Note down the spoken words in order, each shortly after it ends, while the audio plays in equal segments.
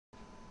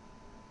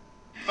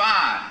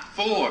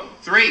4,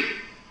 3.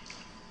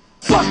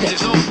 Fuck it.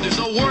 There's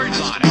no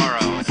words on it.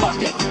 Tomorrow.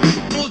 Fuck it.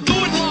 We'll do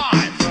it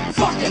live.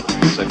 Fuck it.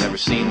 I've never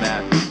seen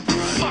that.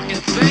 Fucking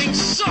thing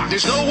sucks.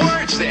 There's no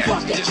words there.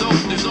 Fuck it.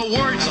 There's no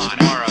words on it.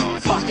 Tomorrow.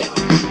 Fuck it.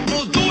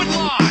 We'll do it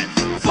live.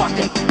 Fuck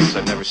it.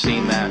 I've never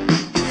seen that.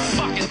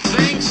 Fucking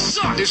thing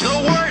sucks. There's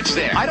no words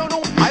there. I don't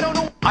know. Fuck.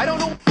 I don't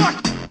know.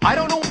 Fuck. I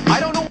don't know.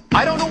 Fuck.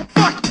 I don't know.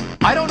 Fuck.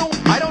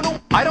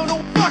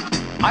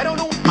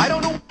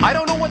 I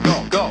don't know. What?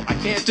 Go. I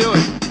can't do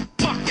it.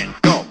 Fuck it.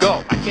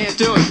 Go. I can't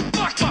do it.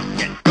 Fuck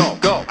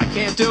it. Go. I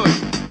can't do it.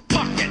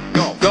 Fuck it.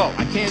 Go.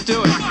 I can't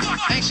do it.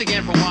 Thanks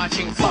again for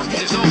watching. Fuck it.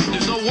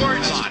 There's no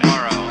words on it.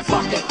 Tomorrow.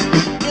 Fuck it.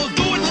 We'll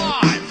do it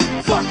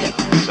live. Fuck it.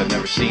 I've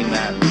never seen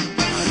that.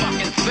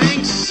 Fucking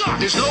thing sucks.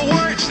 There's no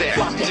words there.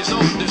 Fuck it. There's no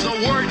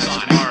words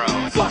on it.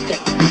 Tomorrow. Fuck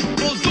it.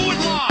 We'll do it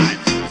live.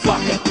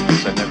 Fuck it.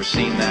 I've never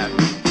seen that.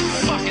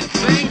 Fucking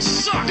thing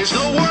sucks. There's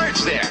no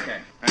words there. Okay,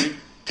 ready?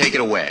 Take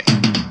it away.